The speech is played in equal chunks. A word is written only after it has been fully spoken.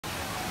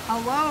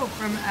Hello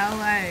from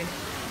LA.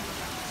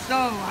 So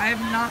I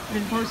have not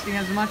been posting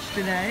as much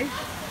today,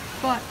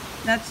 but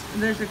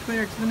there's a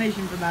clear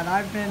explanation for that.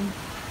 I've been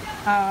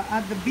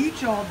at the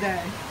beach all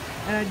day,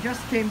 and I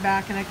just came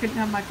back and I couldn't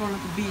have my phone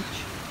at the beach.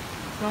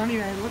 So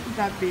anyway, look at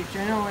that beach.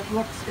 I know it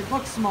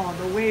looks small.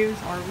 The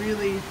waves are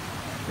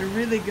they're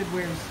really good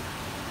waves.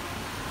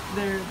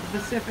 They're the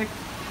Pacific.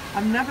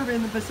 I've never been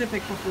in the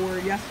Pacific before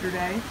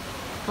yesterday,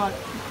 but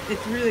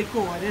it's really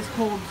cool. It is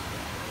cold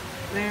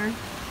there.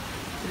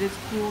 It is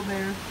cool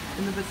there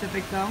in the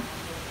Pacific though.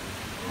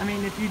 I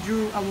mean, if you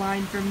drew a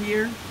line from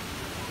here,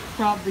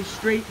 probably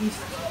straight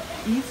east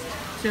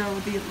to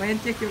the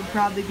Atlantic, it would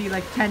probably be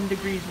like 10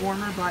 degrees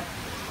warmer, but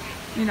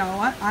you know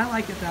what? I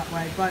like it that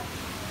way. But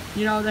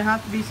you know, there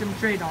have to be some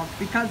trade-offs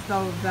because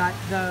though that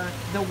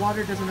the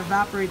water doesn't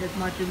evaporate as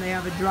much and they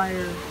have a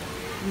drier,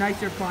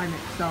 nicer climate.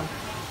 So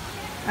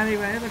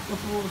anyway, look, the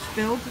pool is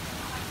filled.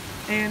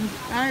 And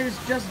I was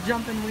just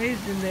jumping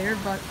waves in there,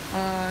 but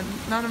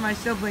none of my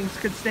siblings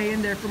could stay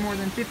in there for more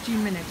than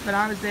 15 minutes. But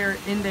I was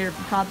in there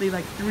for probably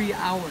like 3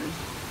 hours.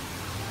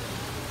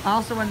 I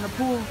also went in the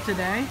pool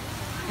today,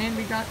 and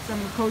we got some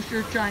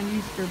kosher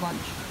Chinese for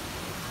lunch.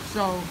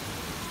 So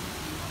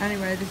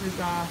anyway, this is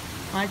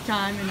my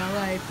time in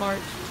LA, part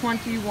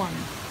 21.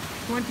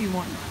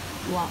 21.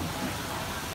 Wow.